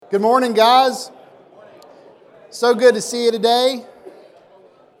Good morning, guys. So good to see you today.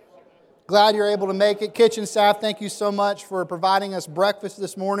 Glad you're able to make it. Kitchen staff, thank you so much for providing us breakfast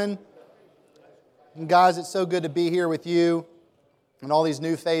this morning. And guys, it's so good to be here with you and all these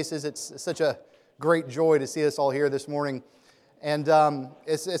new faces. It's such a great joy to see us all here this morning. And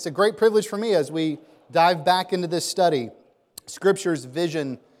it's a great privilege for me as we dive back into this study, Scripture's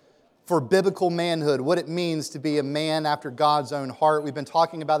vision for biblical manhood, what it means to be a man after God's own heart. We've been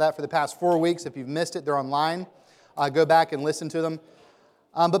talking about that for the past 4 weeks. If you've missed it, they're online. Go back and listen to them.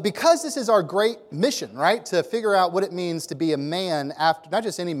 But because this is our great mission, right, to figure out what it means to be a man after, not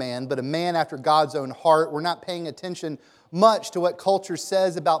just any man, but a man after God's own heart, we're not paying attention much to what culture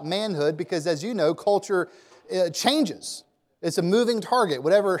says about manhood because, as you know, culture changes. It's a moving target.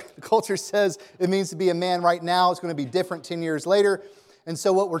 Whatever the culture says it means to be a man right now, it's going to be different 10 years later. And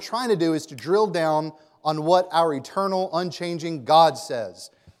so what we're trying to do is to drill down on what our eternal, unchanging God says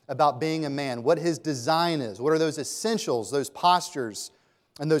about being a man, what His design is, what are those essentials, those postures,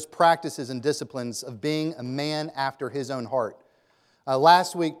 and those practices and disciplines of being a man after His own heart.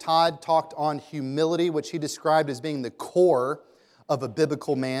 Last week, Todd talked on humility, which he described as being the core of a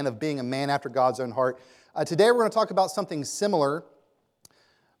biblical man, of being a man after God's own heart. Today we're going to talk about something similar,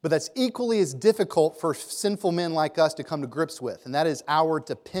 but that's equally as difficult for sinful men like us to come to grips with, and that is our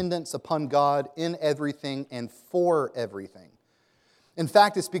dependence upon God in everything and for everything. In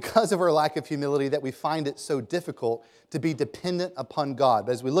fact, it's because of our lack of humility that we find it so difficult to be dependent upon God.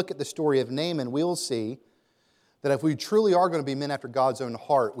 But as we look at the story of Naaman, we will see that if we truly are going to be men after God's own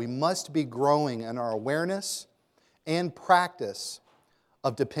heart, we must be growing in our awareness and practice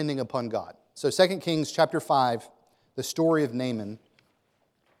of depending upon God. So 2 Kings chapter 5, the story of Naaman.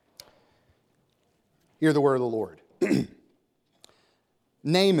 Hear the word of the Lord.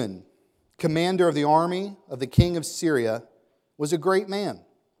 Naaman, commander of the army of the king of Syria, was a great man,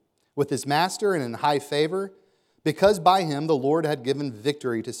 with his master and in high favor, because by him the Lord had given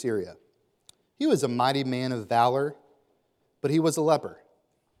victory to Syria. He was a mighty man of valor, but he was a leper.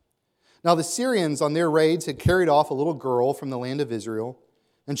 Now the Syrians on their raids had carried off a little girl from the land of Israel,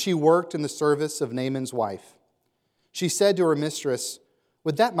 and she worked in the service of Naaman's wife. She said to her mistress,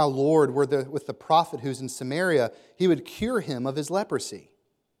 "Would that my Lord were with the prophet who's in Samaria, he would cure him of his leprosy."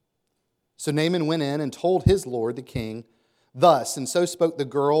 So Naaman went in and told his lord, the king, thus, and so spoke the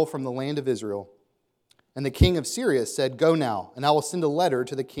girl from the land of Israel. And the king of Syria said, "Go now, and I will send a letter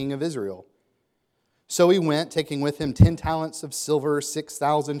to the king of Israel." So he went, taking with him 10 talents of silver,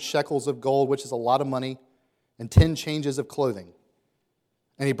 6,000 shekels of gold, which is a lot of money, and 10 changes of clothing.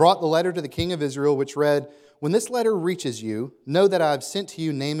 And he brought the letter to the king of Israel, which read, "When this letter reaches you, know that I have sent to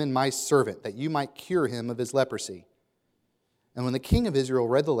you Naaman my servant, that you might cure him of his leprosy." And when the king of Israel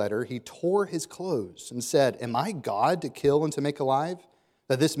read the letter, he tore his clothes and said, "Am I God to kill and to make alive,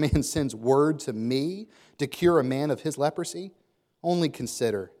 that this man sends word to me to cure a man of his leprosy? Only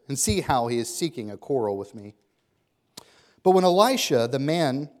consider and see how he is seeking a quarrel with me." But when Elisha, the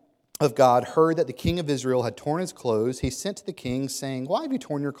man of God, heard that the king of Israel had torn his clothes, he sent to the king, saying, "Why have you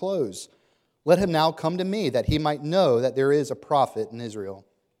torn your clothes? Let him now come to me, that he might know that there is a prophet in Israel."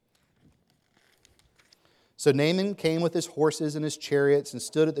 So Naaman came with his horses and his chariots and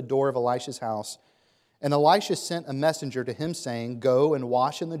stood at the door of Elisha's house. And Elisha sent a messenger to him, saying, "Go and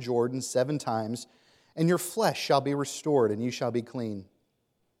wash in the Jordan 7 times, and your flesh shall be restored, and you shall be clean."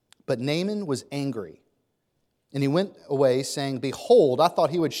 But Naaman was angry, and he went away, saying, "Behold, I thought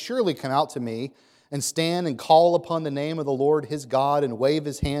he would surely come out to me and stand and call upon the name of the Lord his God and wave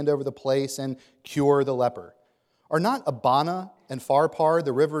his hand over the place and cure the leper. Are not Abana and Pharpar,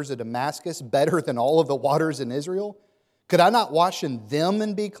 the rivers of Damascus, better than all of the waters in Israel? Could I not wash in them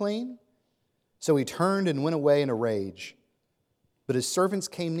and be clean?" So he turned and went away in a rage. But his servants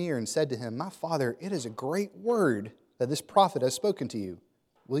came near and said to him, "My father, it is a great word that this prophet has spoken to you.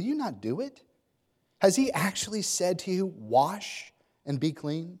 Will you not do it? Has he actually said to you, 'Wash and be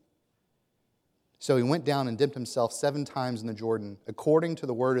clean'?" So he went down and dipped himself 7 times in the Jordan, according to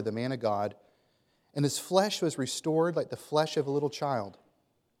the word of the man of God, and his flesh was restored like the flesh of a little child,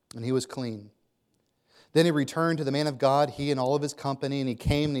 and he was clean. Then he returned to the man of God, he and all of his company, and he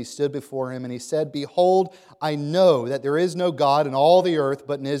came and he stood before him, and he said, "Behold, I know that there is no God in all the earth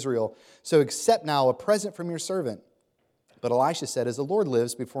but in Israel, so accept now a present from your servant." But Elisha said, "As the Lord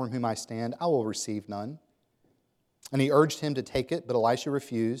lives before whom I stand, I will receive none." And he urged him to take it, but Elisha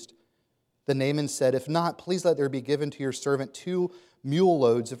refused. Then Naaman said, "If not, please let there be given to your servant 2 mule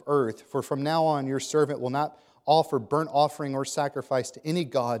loads of earth, for from now on your servant will not offer burnt offering or sacrifice to any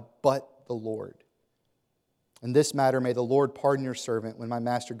god but the Lord. In this matter, may the Lord pardon your servant when my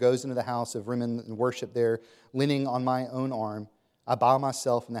master goes into the house of Rimmon and worship there, leaning on my own arm. I bow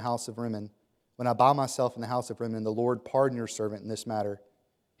myself in the house of Rimmon. When I bow myself in the house of Rimmon, the Lord pardon your servant in this matter.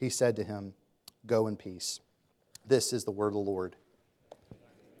 He said to him, go in peace. This is the word of the Lord.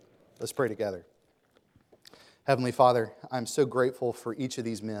 Let's pray together. Heavenly Father, I'm so grateful for each of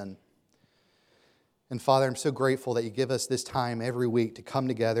these men. And Father, I'm so grateful that you give us this time every week to come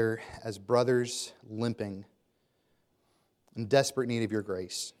together as brothers limping in desperate need of your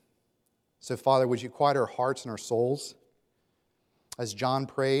grace. So Father, would you quiet our hearts and our souls? As John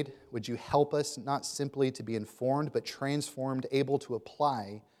prayed, would you help us not simply to be informed, but transformed, able to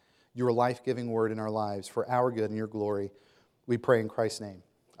apply your life-giving word in our lives for our good and your glory. We pray in Christ's name.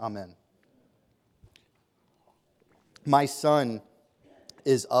 Amen. My son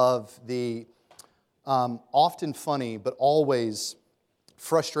is of the often funny but always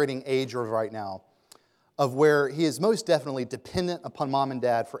frustrating age of right now, of where he is most definitely dependent upon mom and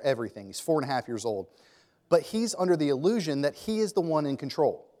dad for everything. He's 4.5 years old. But he's under the illusion that he is the one in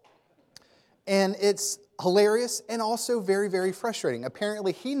control. And it's hilarious and also very, very frustrating.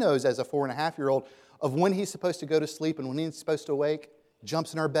 Apparently, he knows as a 4.5-year-old of when he's supposed to go to sleep and when he's supposed to wake,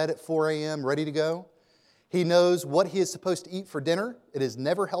 jumps in our bed at 4 a.m., ready to go. He knows what he is supposed to eat for dinner. It is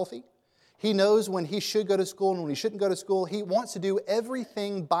never healthy. He knows when he should go to school and when he shouldn't go to school. He wants to do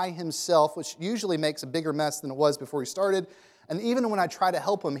everything by himself, which usually makes a bigger mess than it was before he started. And even when I try to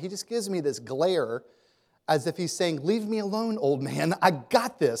help him, he just gives me this glare as if he's saying, leave me alone, old man. I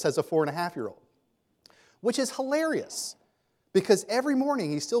got this, as a 4.5-year-old. Which is hilarious, because every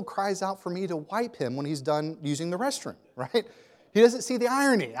morning he still cries out for me to wipe him when he's done using the restroom, right? He doesn't see the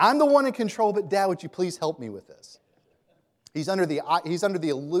irony. I'm the one in control, but Dad, would you please help me with this? He's under the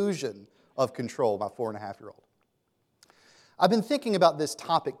illusion of control, my 4.5-year-old. I've been thinking about this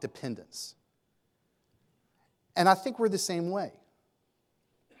topic, dependence. And I think we're the same way.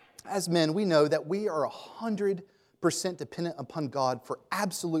 As men, we know that we are 100% dependent upon God for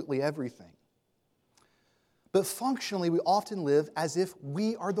absolutely everything. But functionally, we often live as if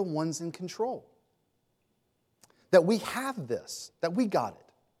we are the ones in control. That we have this, that we got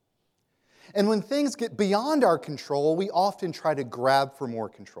it. And when things get beyond our control, we often try to grab for more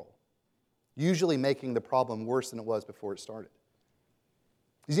control, usually making the problem worse than it was before it started.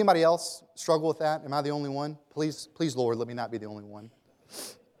 Does anybody else struggle with that? Am I the only one? Please, Lord, let me not be the only one.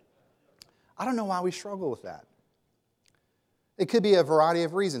 I don't know why we struggle with that. It could be a variety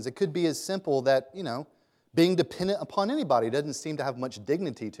of reasons. It could be as simple that, being dependent upon anybody doesn't seem to have much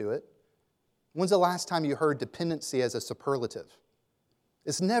dignity to it. When's the last time you heard dependency as a superlative?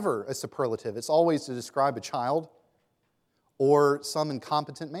 It's never a superlative. It's always to describe a child or some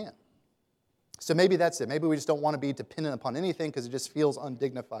incompetent man. So maybe that's it. Maybe we just don't want to be dependent upon anything because it just feels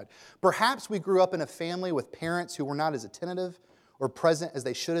undignified. Perhaps we grew up in a family with parents who were not as attentive or present as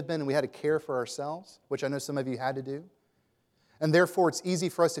they should have been, and we had to care for ourselves, which I know some of you had to do. And therefore, it's easy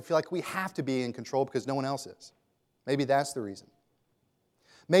for us to feel like we have to be in control because no one else is. Maybe that's the reason.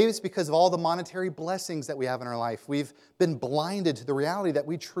 Maybe it's because of all the monetary blessings that we have in our life. We've been blinded to the reality that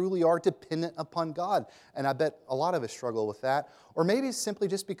we truly are dependent upon God. And I bet a lot of us struggle with that. Or maybe it's simply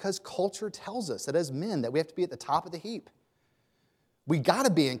just because culture tells us that as men that we have to be at the top of the heap. We got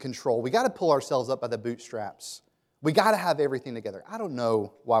to be in control. We got to pull ourselves up by the bootstraps. We got to have everything together. I don't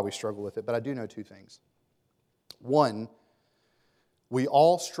know why we struggle with it, but I do know two things. One, we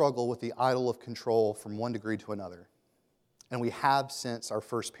all struggle with the idol of control from one degree to another. And we have since our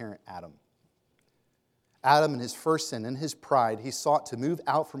first parent, Adam. Adam, in his first sin, in his pride, he sought to move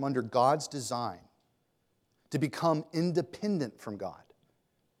out from under God's design to become independent from God.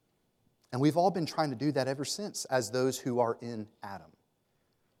 And we've all been trying to do that ever since as those who are in Adam.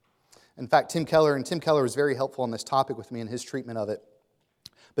 In fact, Tim Keller was very helpful on this topic with me in his treatment of it.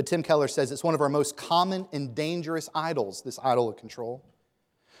 But Tim Keller says it's one of our most common and dangerous idols, this idol of control.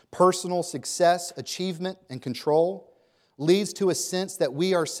 Personal success, achievement, and control leads to a sense that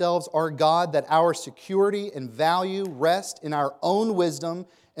we ourselves are God, that our security and value rest in our own wisdom,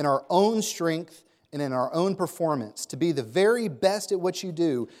 in our own strength, and in our own performance. To be the very best at what you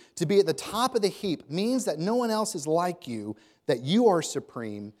do, to be at the top of the heap, means that no one else is like you, that you are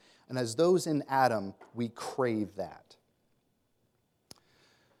supreme, and as those in Adam, we crave that.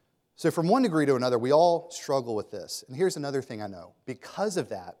 So from one degree to another, we all struggle with this. And here's another thing I know. Because of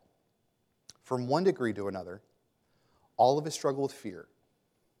that, from one degree to another, all of us struggle with fear.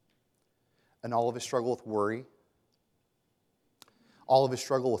 And all of us struggle with worry. All of us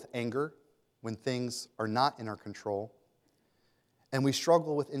struggle with anger when things are not in our control. And we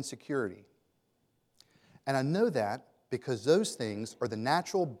struggle with insecurity. And I know that because those things are the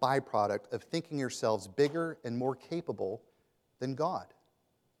natural byproduct of thinking yourselves bigger and more capable than God.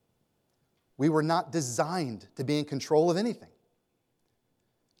 We were not designed to be in control of anything.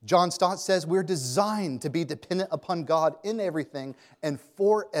 John Stott says we're designed to be dependent upon God in everything and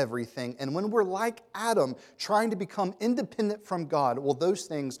for everything. And when we're like Adam, trying to become independent from God, well, those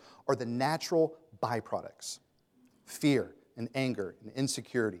things are the natural byproducts. Fear and anger and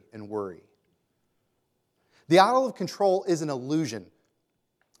insecurity and worry. The idol of control is an illusion.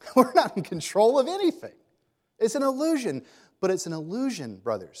 We're not in control of anything. It's an illusion, but it's an illusion,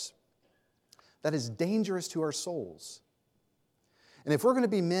 brothers, that is dangerous to our souls. And if we're going to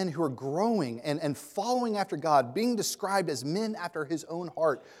be men who are growing and following after God, being described as men after His own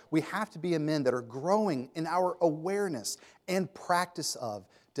heart, we have to be men that are growing in our awareness and practice of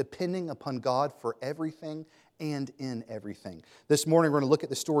depending upon God for everything and in everything. This morning we're going to look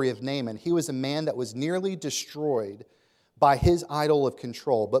at the story of Naaman. He was a man that was nearly destroyed by his idol of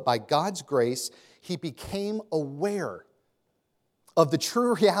control, but by God's grace, he became aware of the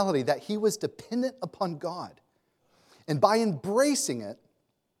true reality that he was dependent upon God. And by embracing it,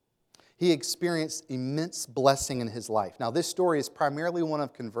 he experienced immense blessing in his life. Now, this story is primarily one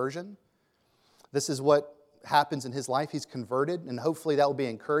of conversion. This is what happens in his life. He's converted, and hopefully that will be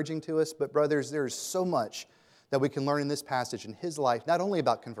encouraging to us. But brothers, there is so much that we can learn in this passage in his life, not only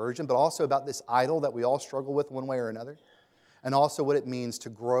about conversion, but also about this idol that we all struggle with one way or another, and also what it means to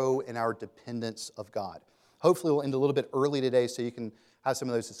grow in our dependence of God. Hopefully we'll end a little bit early today so you can have some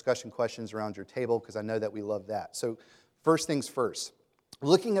of those discussion questions around your table, because I know that we love that. So first things first,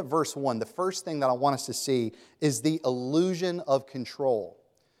 looking at verse 1, the first thing that I want us to see is the illusion of control.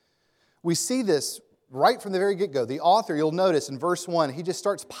 We see this right from the very get-go. The author, you'll notice in verse 1, he just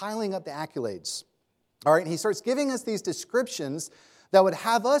starts piling up the accolades. All right, and he starts giving us these descriptions that would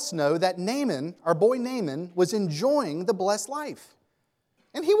have us know that Naaman, our boy Naaman, was enjoying the blessed life.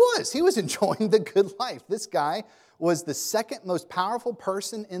 And he was enjoying the good life. This guy was the second most powerful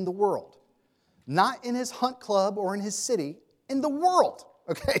person in the world. Not in his hunt club or in his city, in the world.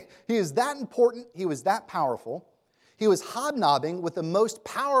 Okay? He is that important. He was that powerful. He was hobnobbing with the most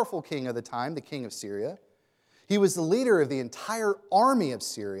powerful king of the time, the king of Syria. He was the leader of the entire army of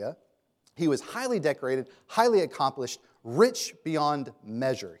Syria. He was highly decorated, highly accomplished, rich beyond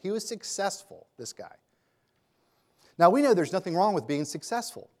measure. He was successful, this guy. Now, we know there's nothing wrong with being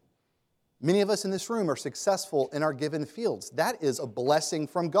successful. Many of us in this room are successful in our given fields. That is a blessing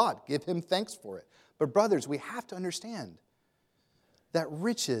from God. Give Him thanks for it. But brothers, we have to understand that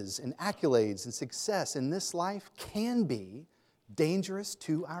riches and accolades and success in this life can be dangerous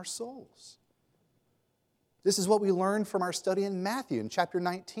to our souls. This is what we learned from our study in Matthew in chapter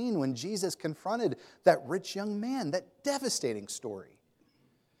 19 when Jesus confronted that rich young man, that devastating story.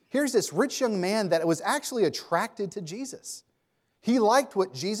 Here's this rich young man that was actually attracted to Jesus. He liked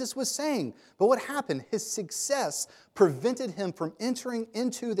what Jesus was saying, but what happened? His success prevented him from entering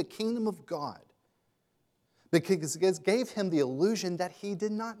into the kingdom of God because it gave him the illusion that he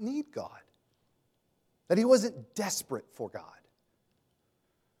did not need God, that he wasn't desperate for God.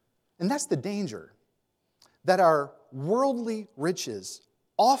 And that's the danger, that our worldly riches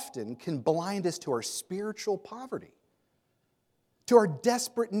often can blind us to our spiritual poverty, to our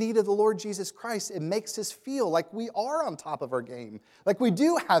desperate need of the Lord Jesus Christ. It makes us feel like we are on top of our game, like we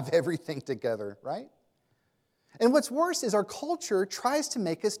do have everything together, right? And what's worse is our culture tries to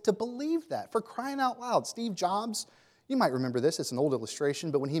make us to believe that. For crying out loud, Steve Jobs, you might remember this, it's an old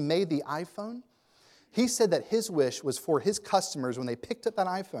illustration, but when he made the iPhone, he said that his wish was for his customers, when they picked up that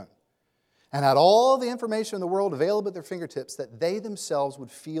iPhone and had all the information in the world available at their fingertips, that they themselves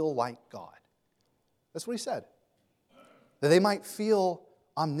would feel like God. That's what he said. That they might feel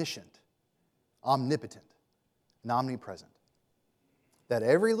omniscient, omnipotent, and omnipresent. That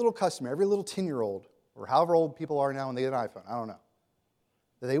every little customer, every little 10-year-old, or however old people are now when they get an iPhone, I don't know,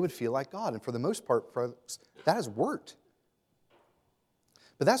 that they would feel like God. And for the most part, folks, that has worked.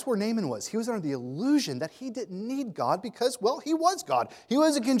 But that's where Naaman was. He was under the illusion that he didn't need God because, well, he was God. He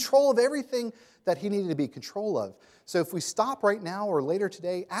was in control of everything that he needed to be in control of. So if we stop right now or later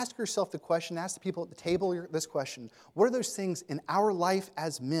today, ask yourself the question, ask the people at the table this question: what are those things in our life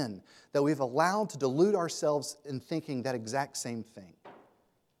as men that we've allowed to delude ourselves in thinking that exact same thing?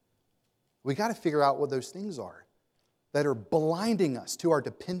 We got to figure out what those things are that are blinding us to our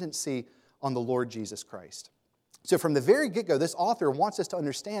dependency on the Lord Jesus Christ. So from the very get-go, this author wants us to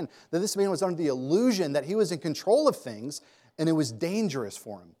understand that this man was under the illusion that he was in control of things and it was dangerous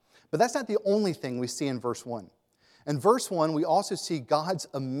for him. But that's not the only thing we see in verse 1. In verse 1, we also see God's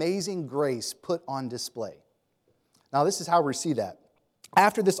amazing grace put on display. Now, this is how we see that.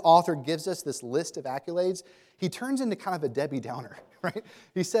 After this author gives us this list of accolades, he turns into kind of a Debbie Downer, right?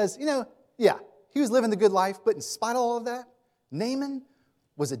 He says, yeah, he was living the good life, but in spite of all of that, Naaman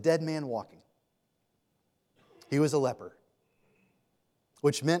was a dead man walking. He was a leper.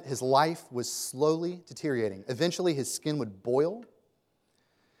 which meant his life was slowly deteriorating. Eventually, his skin would boil,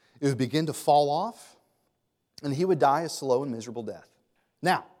 it would begin to fall off, and he would die a slow and miserable death.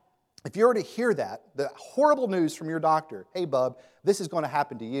 Now, if you were to hear that, the horrible news from your doctor, hey, bub, this is going to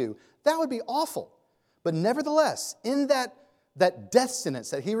happen to you, that would be awful. But nevertheless, in that death sentence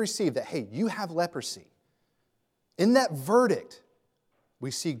that he received, that, hey, you have leprosy, in that verdict,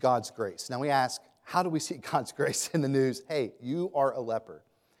 we see God's grace. Now we ask, how do we see God's grace in the news? Hey, you are a leper.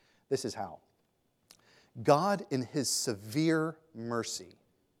 This is how. God, in His severe mercy,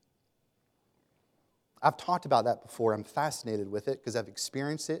 I've talked about that before. I'm fascinated with it because I've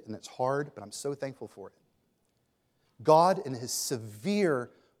experienced it and it's hard, but I'm so thankful for it. God, in His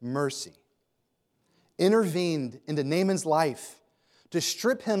severe mercy, intervened into Naaman's life to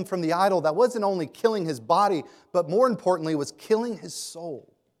strip him from the idol that wasn't only killing his body, but more importantly, was killing his soul.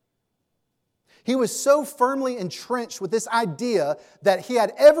 He was so firmly entrenched with this idea that he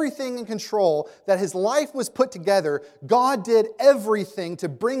had everything in control, that his life was put together. God did everything to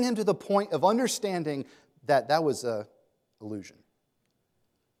bring him to the point of understanding that that was an illusion.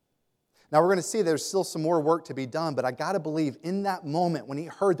 Now we're going to see there's still some more work to be done, but I got to believe in that moment when he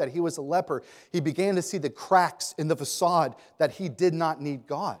heard that he was a leper, he began to see the cracks in the facade that he did not need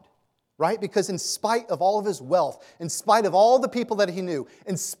God. Right? Because in spite of all of his wealth, in spite of all the people that he knew,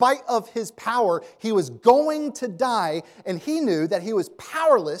 in spite of his power, he was going to die, and he knew that he was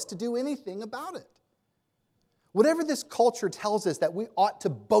powerless to do anything about it. Whatever this culture tells us that we ought to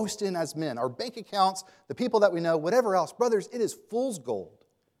boast in as men, our bank accounts, the people that we know, whatever else, brothers, it is fool's gold.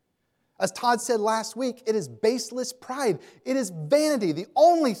 As Todd said last week, it is baseless pride. It is vanity. The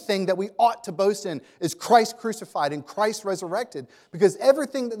only thing that we ought to boast in is Christ crucified and Christ resurrected. Because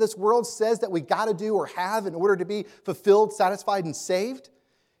everything that this world says that we got to do or have in order to be fulfilled, satisfied, and saved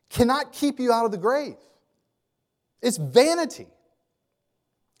cannot keep you out of the grave. It's vanity.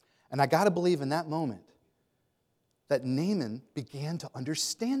 And I got to believe in that moment that Naaman began to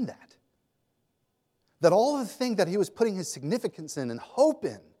understand that. That all of the things that he was putting his significance in and hope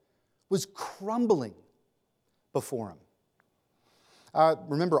in was crumbling before him. I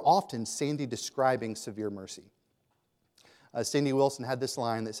remember often Sandy describing severe mercy. Sandy Wilson had this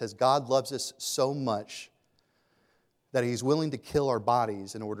line that says, God loves us so much that He's willing to kill our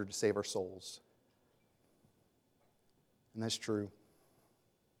bodies in order to save our souls. And that's true.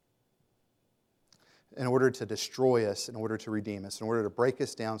 In order to destroy us, in order to redeem us, in order to break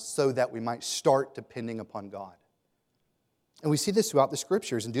us down so that we might start depending upon God. And we see this throughout the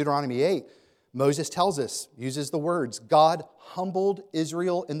Scriptures. In Deuteronomy 8, Moses tells us, uses the words, God humbled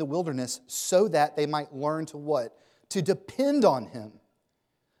Israel in the wilderness so that they might learn to what? To depend on Him.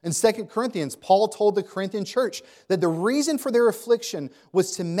 In 2 Corinthians, Paul told the Corinthian church that the reason for their affliction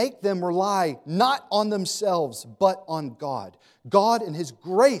was to make them rely not on themselves, but on God. God in His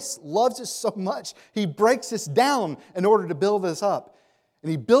grace loves us so much, He breaks us down in order to build us up. And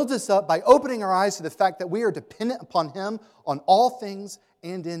He builds us up by opening our eyes to the fact that we are dependent upon Him on all things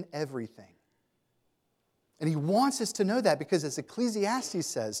and in everything. And He wants us to know that because as Ecclesiastes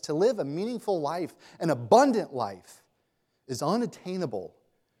says, to live a meaningful life, an abundant life, is unattainable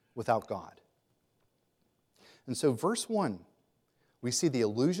without God. And so verse 1, we see the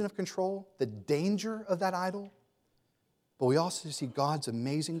illusion of control, the danger of that idol, but we also see God's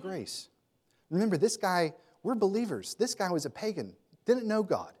amazing grace. Remember, this guy, we're believers. This guy was a pagan. Didn't know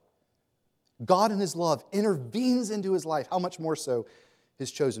God. God in His love intervenes into his life. How much more so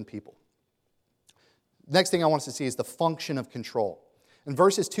His chosen people? Next thing I want us to see is the function of control. In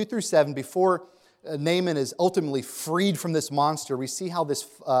verses 2 through 7, before Naaman is ultimately freed from this monster, we see how this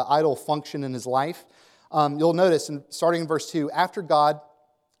idol functioned in his life. You'll notice, starting in verse 2, after God,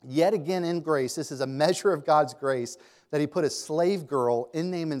 yet again in grace, this is a measure of God's grace, that He put a slave girl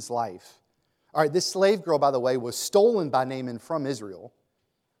in Naaman's life. All right, this slave girl, by the way, was stolen by Naaman from Israel.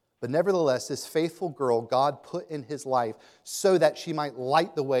 But nevertheless, this faithful girl God put in his life so that she might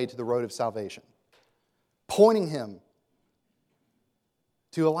light the way to the road of salvation, pointing him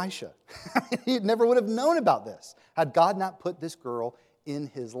to Elisha. He never would have known about this had God not put this girl in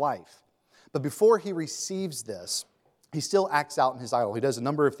his life. But before he receives this, he still acts out in his idol. He does a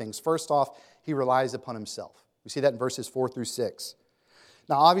number of things. First off, he relies upon himself. We see that in verses 4 through 6.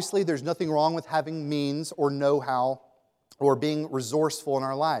 Now, obviously, there's nothing wrong with having means or know-how or being resourceful in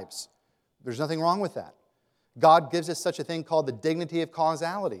our lives. There's nothing wrong with that. God gives us such a thing called the dignity of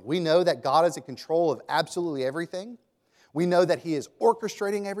causality. We know that God is in control of absolutely everything. We know that He is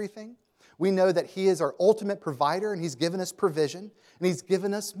orchestrating everything. We know that He is our ultimate provider, and He's given us provision, and He's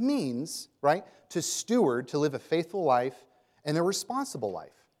given us means, right, to steward, to live a faithful life and a responsible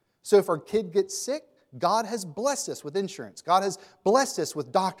life. So if our kid gets sick, God has blessed us with insurance. God has blessed us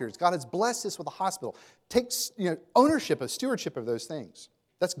with doctors. God has blessed us with a hospital. Take ownership of, stewardship of those things.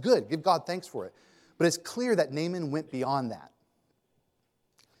 That's good. Give God thanks for it. But it's clear that Naaman went beyond that.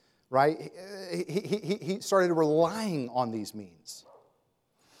 Right? He started relying on these means.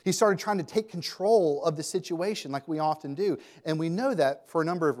 He started trying to take control of the situation like we often do. And we know that for a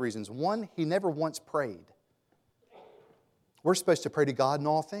number of reasons. One, he never once prayed. We're supposed to pray to God in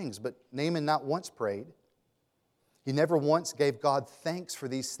all things, but Naaman not once prayed. He never once gave God thanks for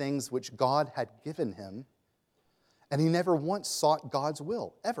these things which God had given him. And he never once sought God's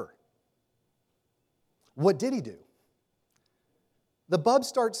will, ever. What did he do? The bub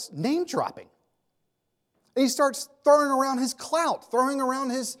starts name dropping. And he starts throwing around his clout, throwing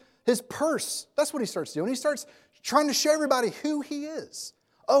around his purse. That's what he starts doing. He starts trying to show everybody who he is.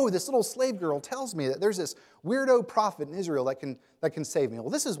 Oh, this little slave girl tells me that there's this weirdo prophet in Israel that can save me. Well,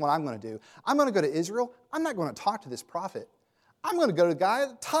 this is what I'm going to do. I'm going to go to Israel. I'm not going to talk to this prophet. I'm going to go to the guy at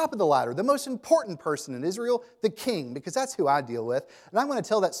the top of the ladder, the most important person in Israel, the king, because that's who I deal with. And I'm going to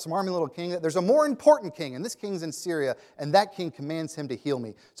tell that smarmy little king that there's a more important king, and this king's in Syria, and that king commands him to heal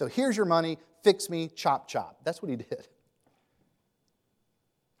me. So here's your money, fix me, chop, chop. That's what he did.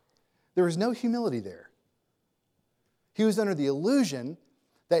 There was no humility there. He was under the illusion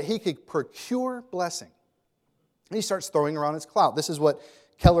that he could procure blessing. And he starts throwing around his clout. This is what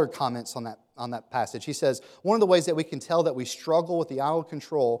Keller comments on that passage. He says, one of the ways that we can tell that we struggle with the idol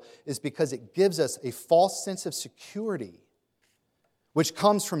control is because it gives us a false sense of security, which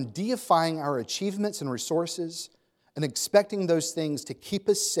comes from deifying our achievements and resources and expecting those things to keep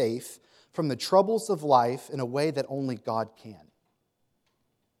us safe from the troubles of life in a way that only God can.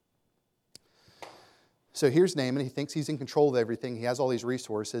 So here's Naaman. He thinks he's in control of everything. He has all these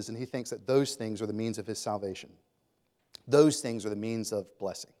resources, and he thinks that those things are the means of his salvation. Those things are the means of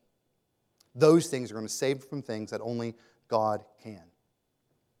blessing. Those things are going to save him from things that only God can.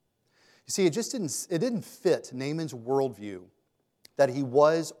 You see, it didn't fit Naaman's worldview that he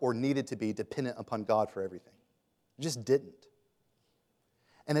was or needed to be dependent upon God for everything. It just didn't.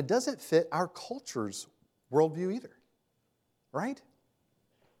 And it doesn't fit our culture's worldview either. Right?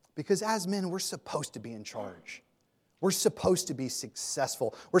 Because as men, we're supposed to be in charge. We're supposed to be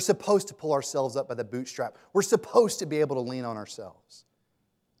successful. We're supposed to pull ourselves up by the bootstrap. We're supposed to be able to lean on ourselves.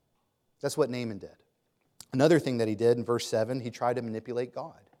 That's what Naaman did. Another thing that he did in verse 7, he tried to manipulate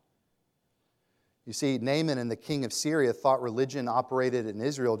God. You see, Naaman and the king of Syria thought religion operated in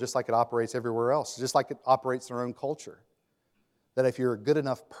Israel just like it operates everywhere else, just like it operates in their own culture. That if you're a good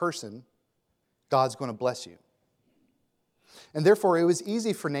enough person, God's going to bless you. And therefore, it was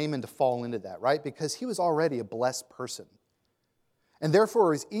easy for Naaman to fall into that, right? Because he was already a blessed person. And therefore,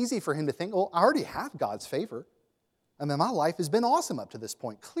 it was easy for him to think, well, I already have God's favor. I mean, my life has been awesome up to this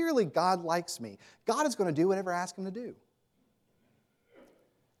point. Clearly, God likes me. God is going to do whatever I ask him to do.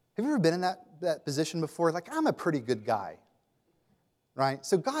 Have you ever been in that position before? Like, I'm a pretty good guy, right?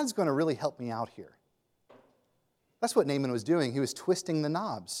 So God's going to really help me out here. That's what Naaman was doing. He was twisting the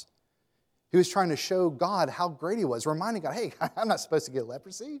knobs. He was trying to show God how great he was, reminding God, hey, I'm not supposed to get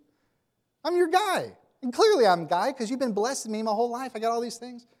leprosy. I'm your guy. And clearly I'm a guy because you've been blessing me my whole life. I got all these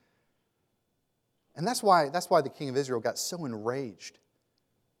things. And that's why the king of Israel got so enraged.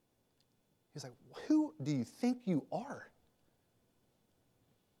 He's like, who do you think you are?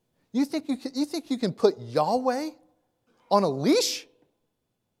 You think you can put Yahweh on a leash?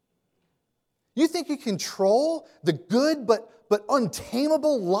 You think you control the good but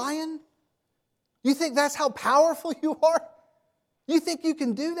untamable lion? You think that's how powerful you are? You think you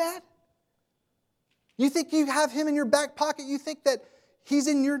can do that? You think you have him in your back pocket? You think that he's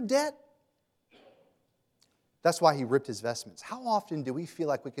in your debt? That's why he ripped his vestments. How often do we feel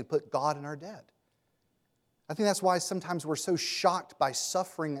like we could put God in our debt? I think that's why sometimes we're so shocked by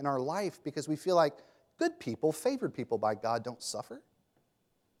suffering in our life, because we feel like good people, favored people by God, don't suffer.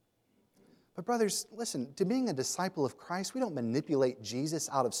 But brothers, listen, to being a disciple of Christ, we don't manipulate Jesus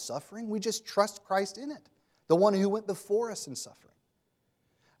out of suffering. We just trust Christ in it, the one who went before us in suffering.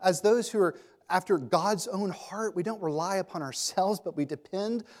 As those who are after God's own heart, we don't rely upon ourselves, but we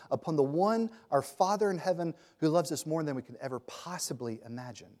depend upon the one, our Father in heaven, who loves us more than we can ever possibly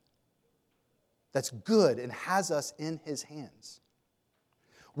imagine. That's good and has us in his hands.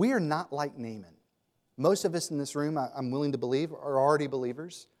 We are not like Naaman. Most of us in this room, I'm willing to believe, are already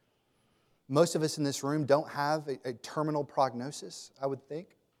believers. Most of us in this room don't have a terminal prognosis, I would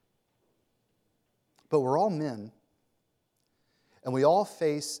think. But we're all men, and we all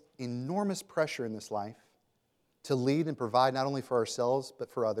face enormous pressure in this life to lead and provide not only for ourselves, but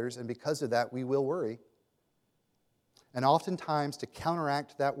for others. And because of that, we will worry. And oftentimes, to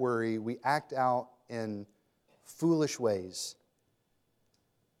counteract that worry, we act out in foolish ways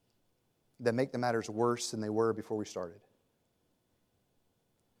that make the matters worse than they were before we started.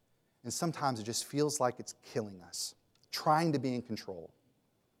 And sometimes it just feels like it's killing us, trying to be in control.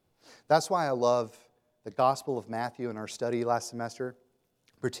 That's why I love the Gospel of Matthew in our study last semester,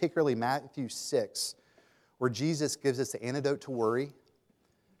 particularly Matthew 6, where Jesus gives us the antidote to worry,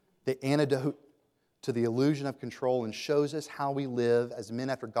 the antidote to the illusion of control, and shows us how we live as men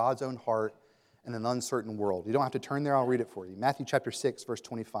after God's own heart in an uncertain world. You don't have to turn there, I'll read it for you. Matthew chapter 6, verse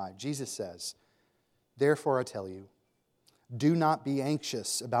 25. Jesus says, "Therefore I tell you, do not be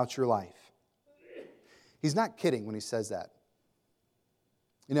anxious about your life." He's not kidding when he says that.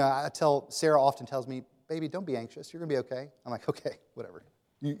 You know, Sarah often tells me, "Baby, don't be anxious. You're going to be okay." I'm like, "Okay, whatever.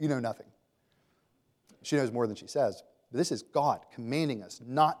 You know nothing." She knows more than she says. But this is God commanding us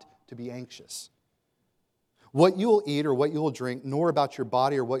not to be anxious. What you will eat or what you will drink, nor about your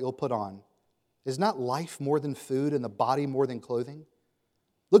body or what you'll put on. Is not life more than food and the body more than clothing?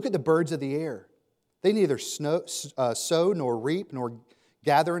 Look at the birds of the air. They neither sow nor reap nor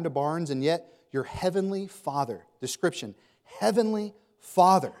gather into barns, and yet your heavenly Father, description, heavenly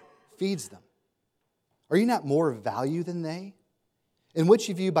Father feeds them. Are you not more of value than they? And which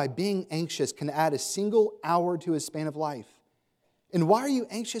of you, by being anxious, can add a single hour to his span of life? And why are you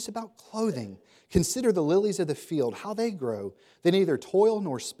anxious about clothing? Consider the lilies of the field, how they grow. They neither toil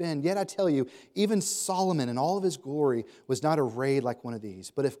nor spin. Yet I tell you, even Solomon in all of his glory was not arrayed like one of these.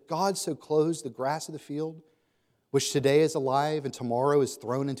 But if God so clothes the grass of the field, which today is alive and tomorrow is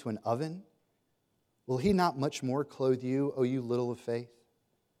thrown into an oven, will he not much more clothe you, O you little of faith?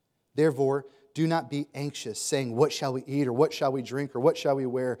 Therefore, do not be anxious, saying, what shall we eat, or what shall we drink, or what shall we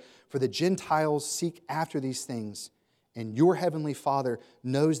wear? For the Gentiles seek after these things, and your heavenly Father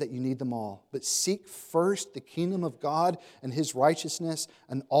knows that you need them all. But seek first the kingdom of God and his righteousness,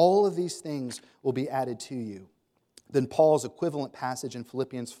 and all of these things will be added to you. Then Paul's equivalent passage in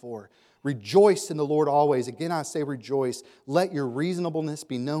Philippians 4. Rejoice in the Lord always. Again, I say rejoice. Let your reasonableness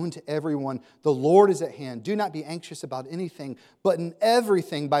be known to everyone. The Lord is at hand. Do not be anxious about anything, but in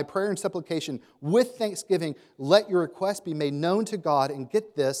everything, by prayer and supplication, with thanksgiving, let your requests be made known to God. And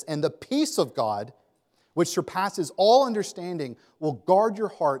get this, and the peace of God, which surpasses all understanding, will guard your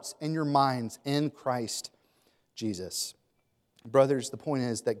hearts and your minds in Christ Jesus. Brothers, the point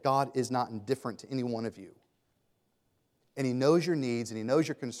is that God is not indifferent to any one of you. And he knows your needs and he knows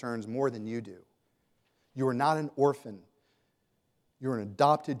your concerns more than you do. You are not an orphan. You're an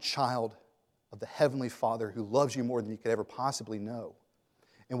adopted child of the Heavenly Father who loves you more than you could ever possibly know.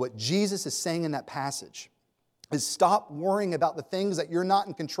 And what Jesus is saying in that passage is stop worrying about the things that you're not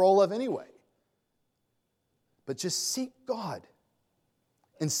in control of anyway. But just seek God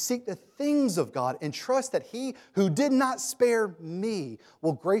and seek the things of God and trust that he who did not spare me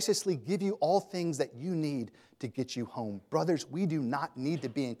will graciously give you all things that you need to get you home. Brothers, we do not need to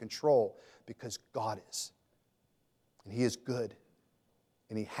be in control because God is. And he is good.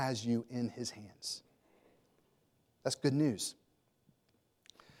 And he has you in his hands. That's good news.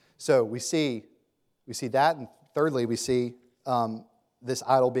 So we see that. And thirdly, we see this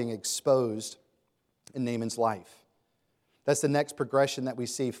idol being exposed in Naaman's life. That's the next progression that we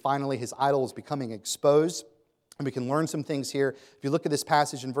see. Finally, his idol is becoming exposed. And we can learn some things here. If you look at this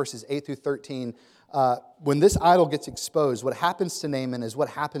passage in verses 8 through 13, when this idol gets exposed, what happens to Naaman is what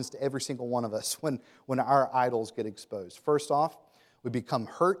happens to every single one of us when our idols get exposed. First off, we become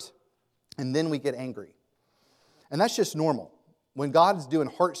hurt, and then we get angry. And that's just normal. When God is doing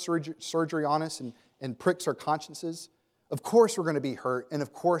heart surgery on us and pricks our consciences, of course we're going to be hurt, and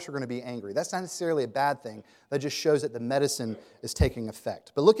of course we're going to be angry. That's not necessarily a bad thing. That just shows that the medicine is taking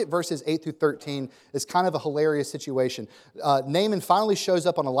effect. But look at verses 8 through 13. It's kind of a hilarious situation. Naaman finally shows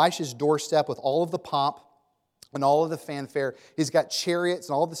up on Elisha's doorstep with all of the pomp and all of the fanfare. He's got chariots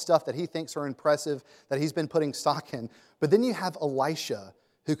and all the stuff that he thinks are impressive that he's been putting stock in. But then you have Elisha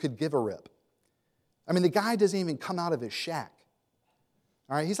who could give a rip. I mean, the guy doesn't even come out of his shack.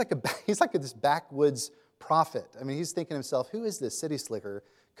 All right, he's like this backwoods prophet. I mean, he's thinking to himself, who is this city slicker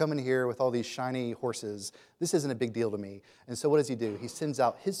coming here with all these shiny horses? This isn't a big deal to me. And so what does he do? He sends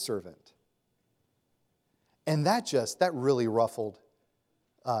out his servant. And that really ruffled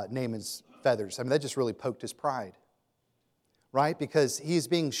Naaman's feathers. I mean, that just really poked his pride. Right? Because he's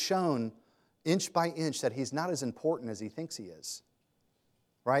being shown inch by inch that he's not as important as he thinks he is.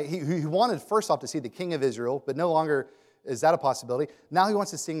 Right? He wanted first off to see the king of Israel, but no longer is that a possibility. Now he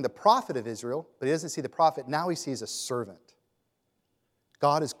wants to see the prophet of Israel, but he doesn't see the prophet. Now he sees a servant.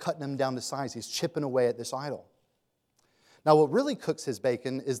 God is cutting him down to size. He's chipping away at this idol. Now what really cooks his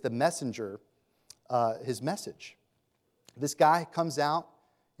bacon is the messenger, his message. This guy comes out,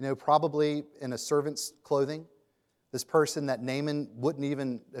 probably in a servant's clothing, this person that Naaman wouldn't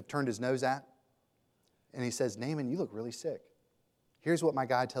even have turned his nose at. And he says, Naaman, you look really sick. Here's what my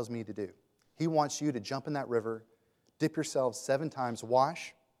God tells me to do. He wants you to jump in that river, dip yourselves 7 times,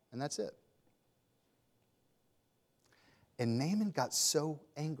 wash, and that's it. And Naaman got so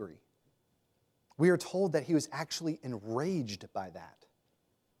angry. We are told that he was actually enraged by that.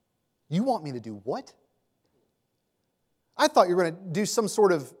 You want me to do what? I thought you were going to do some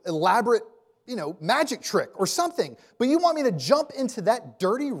sort of elaborate, magic trick or something. But you want me to jump into that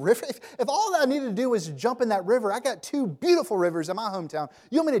dirty river? If all that I needed to do was jump in that river, I got 2 beautiful rivers in my hometown.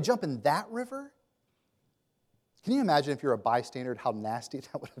 You want me to jump in that river? Can you imagine if you're a bystander how nasty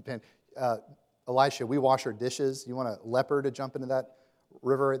that would have been? Elisha, we wash our dishes. You want a leper to jump into that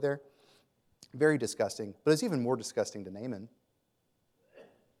river right there? Very disgusting. But it's even more disgusting to Naaman.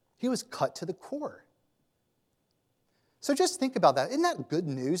 He was cut to the core. So just think about that. Isn't that good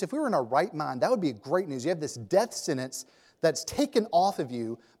news? If we were in our right mind, that would be great news. You have this death sentence that's taken off of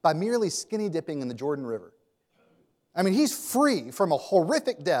you by merely skinny dipping in the Jordan River. I mean, he's free from a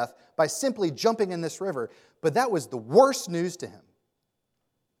horrific death by simply jumping in this river. But that was the worst news to him.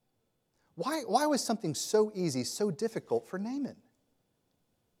 Why was something so easy so difficult for Naaman?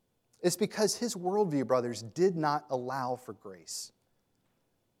 It's because his worldview, brothers, did not allow for grace.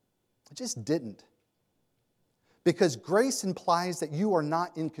 It just didn't. Because grace implies that you are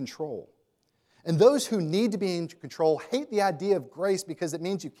not in control. And those who need to be in control hate the idea of grace because it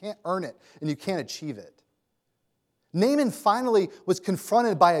means you can't earn it and you can't achieve it. Naaman finally was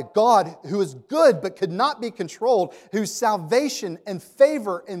confronted by a God who is good but could not be controlled, whose salvation and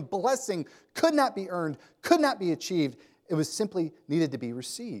favor and blessing could not be earned, could not be achieved. It was simply needed to be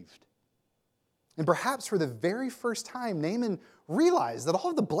received. And perhaps for the very first time, Naaman realized that all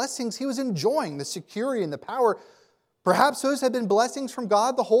of the blessings he was enjoying, the security and the power, perhaps those had been blessings from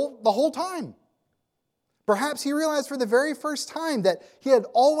God the whole time. Perhaps he realized for the very first time that he had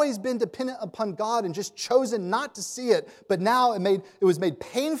always been dependent upon God and just chosen not to see it, but now it was made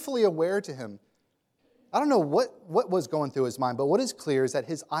painfully aware to him. I don't know what was going through his mind, but what is clear is that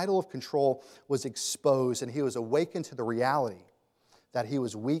his idol of control was exposed and he was awakened to the reality that he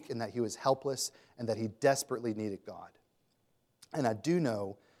was weak and that he was helpless and that he desperately needed God. And I do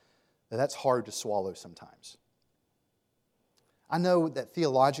know that that's hard to swallow sometimes. I know that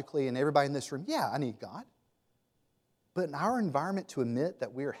theologically, and everybody in this room, yeah, I need God. But in our environment, to admit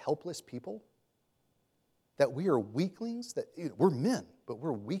that we are helpless people, that we are weaklings, that we're men, but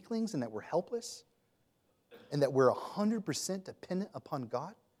we're weaklings and that we're helpless, and that we're 100% dependent upon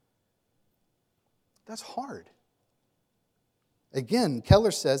God, that's hard. Again,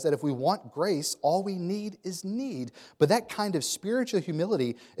 Keller says that if we want grace, all we need is need. But that kind of spiritual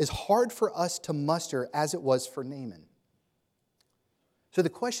humility is hard for us to muster as it was for Naaman. So the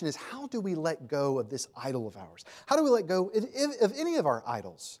question is, how do we let go of this idol of ours? How do we let go of any of our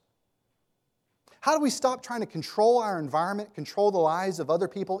idols? How do we stop trying to control our environment, control the lives of other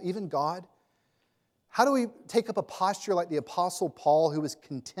people, even God? How do we take up a posture like the Apostle Paul, who was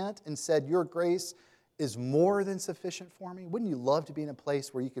content and said, your grace is more than sufficient for me? Wouldn't you love to be in a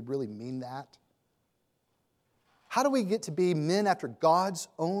place where you could really mean that? How do we get to be men after God's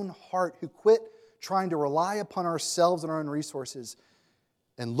own heart who quit trying to rely upon ourselves and our own resources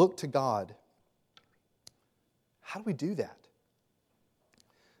and look to God? How do we do that?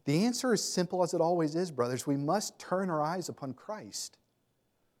 The answer is simple as it always is, brothers. We must turn our eyes upon Christ.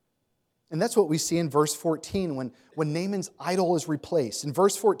 And that's what we see in verse 14 when Naaman's idol is replaced. In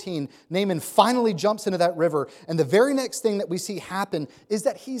verse 14, Naaman finally jumps into that river, and the very next thing that we see happen is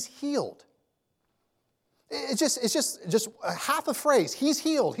that he's healed. It's just half a phrase. He's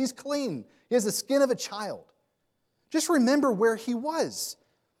healed. He's clean. He has the skin of a child. Just remember where he was.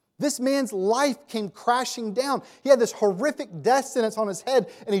 This man's life came crashing down. He had this horrific death sentence on his head,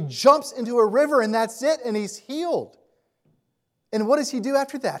 and he jumps into a river, and that's it, and he's healed. And what does he do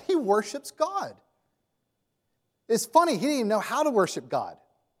after that? He worships God. It's funny, he didn't even know how to worship God,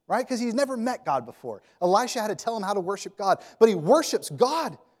 right? Because he's never met God before. Elisha had to tell him how to worship God, but he worships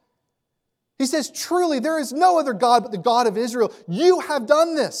God. He says, truly, there is no other God but the God of Israel. You have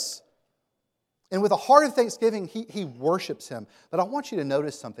done this. And with a heart of thanksgiving, he worships him. But I want you to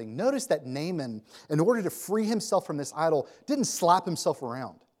notice something. Notice that Naaman, in order to free himself from this idol, didn't slap himself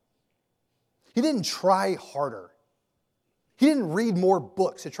around. He didn't try harder. He didn't read more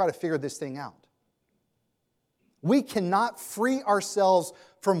books to try to figure this thing out. We cannot free ourselves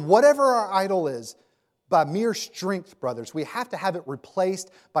from whatever our idol is by mere strength, brothers. We have to have it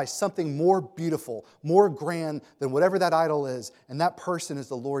replaced by something more beautiful, more grand than whatever that idol is. And that person is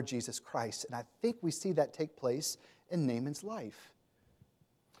the Lord Jesus Christ. And I think we see that take place in Naaman's life.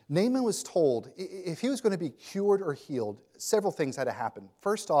 Naaman was told if he was going to be cured or healed, several things had to happen.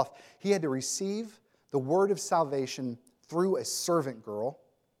 First off, he had to receive the word of salvation through a servant girl.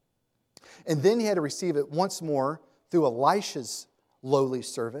 And then he had to receive it once more through Elisha's lowly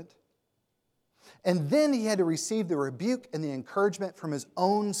servant. And then he had to receive the rebuke and the encouragement from his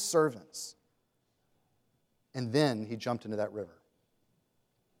own servants. And then he jumped into that river.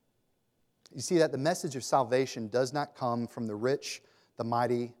 You see that the message of salvation does not come from the rich, the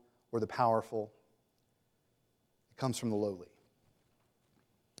mighty, or the powerful. It comes from the lowly.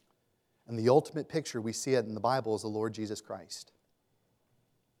 And the ultimate picture we see it in the Bible is the Lord Jesus Christ.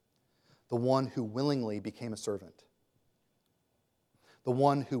 The one who willingly became a servant. The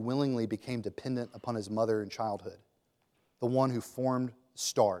one who willingly became dependent upon his mother in childhood. The one who formed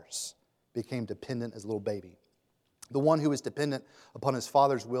stars became dependent as a little baby. The one who was dependent upon his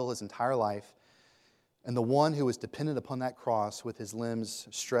Father's will his entire life. And the one who was dependent upon that cross with his limbs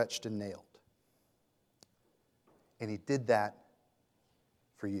stretched and nailed. And he did that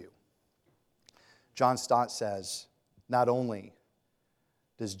for you. John Stott says, not only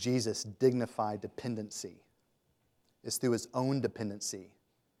does Jesus dignify dependency, it's through his own dependency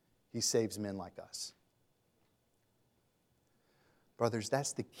he saves men like us. Brothers,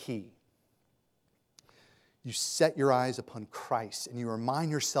 that's the key. You set your eyes upon Christ and you remind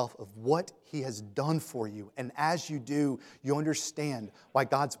yourself of what he has done for you. And as you do, you understand why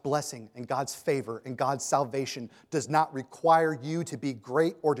God's blessing and God's favor and God's salvation does not require you to be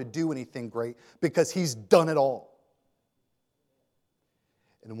great or to do anything great, because he's done it all.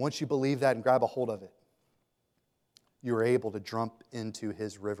 And once you believe that and grab a hold of it, you are able to jump into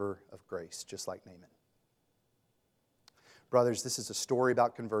his river of grace, just like Naaman. Brothers, this is a story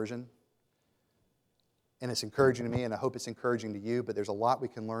about conversion. And it's encouraging to me, and I hope it's encouraging to you, but there's a lot we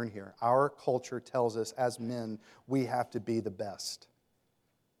can learn here. Our culture tells us as men we have to be the best.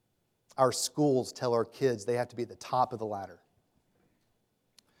 Our schools tell our kids they have to be at the top of the ladder.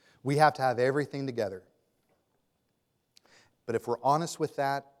 We have to have everything together. But if we're honest with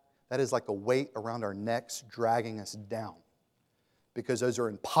that, that is like a weight around our necks dragging us down, because those are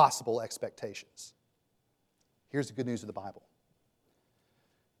impossible expectations. Here's the good news of the Bible.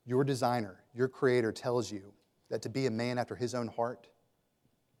 Your designer, your creator tells you that to be a man after his own heart,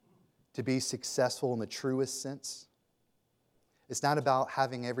 to be successful in the truest sense, it's not about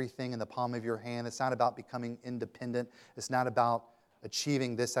having everything in the palm of your hand. It's not about becoming independent. It's not about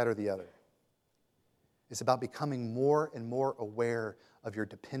achieving this, that, or the other. It's about becoming more and more aware of your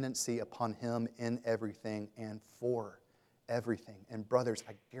dependency upon him in everything and for everything. And brothers,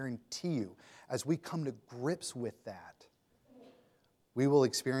 I guarantee you, as we come to grips with that, we will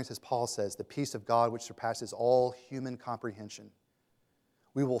experience, as Paul says, the peace of God which surpasses all human comprehension.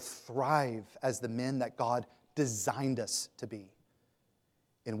 We will thrive as the men that God designed us to be.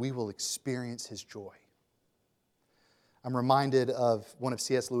 And we will experience his joy. I'm reminded of one of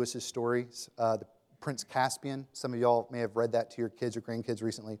C.S. Lewis's stories, the Prince Caspian. Some of y'all may have read that to your kids or grandkids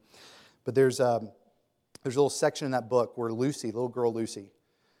recently. But there's a little section in that book where Lucy, little girl Lucy,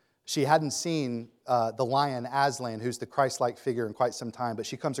 she hadn't seen the lion Aslan, who's the Christ-like figure, in quite some time, but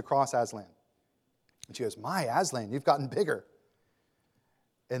she comes across Aslan. And she goes, "My, Aslan, you've gotten bigger."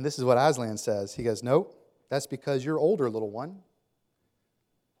 And this is what Aslan says. He goes, "Nope, that's because you're older, little one."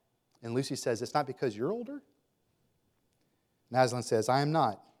 And Lucy says, "It's not because you're older?" And Aslan says, "I am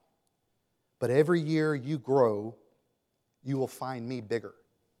not. But every year you grow, you will find me bigger."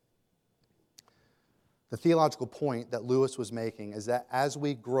 The theological point that Lewis was making is that as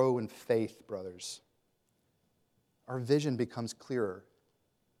we grow in faith, brothers, our vision becomes clearer.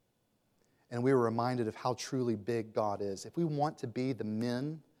 And we are reminded of how truly big God is. If we want to be the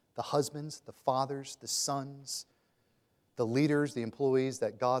men, the husbands, the fathers, the sons, the leaders, the employees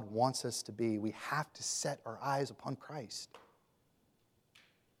that God wants us to be, we have to set our eyes upon Christ.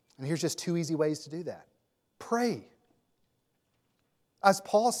 And here's just two easy ways to do that. Pray. As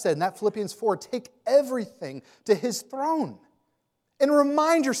Paul said in that Philippians 4, take everything to his throne and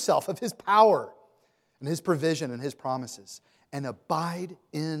remind yourself of his power and his provision and his promises, and abide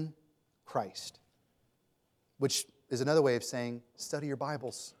in Christ, which is another way of saying study your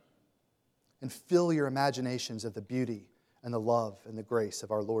Bibles and fill your imaginations of the beauty and the love and the grace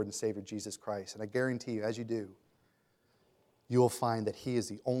of our Lord and Savior Jesus Christ. And I guarantee you, as you do, you will find that he is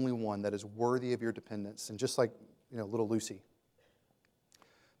the only one that is worthy of your dependence. And just like, little Lucy,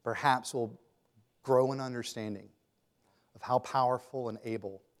 perhaps we'll grow in understanding of how powerful and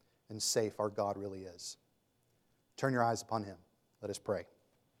able and safe our God really is. Turn your eyes upon him. Let us pray.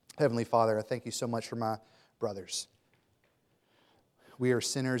 Heavenly Father, I thank you so much for my brothers. We are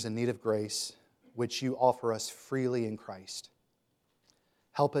sinners in need of grace, which you offer us freely in Christ.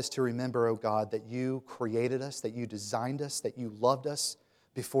 Help us to remember, O God, that you created us, that you designed us, that you loved us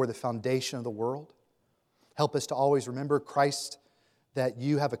before the foundation of the world. Help us to always remember, Christ, that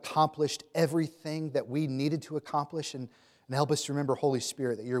you have accomplished everything that we needed to accomplish. And help us to remember, Holy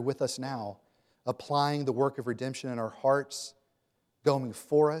Spirit, that you're with us now, applying the work of redemption in our hearts, going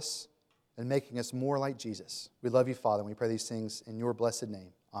for us, and making us more like Jesus. We love you, Father, and we pray these things in your blessed name.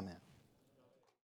 Amen.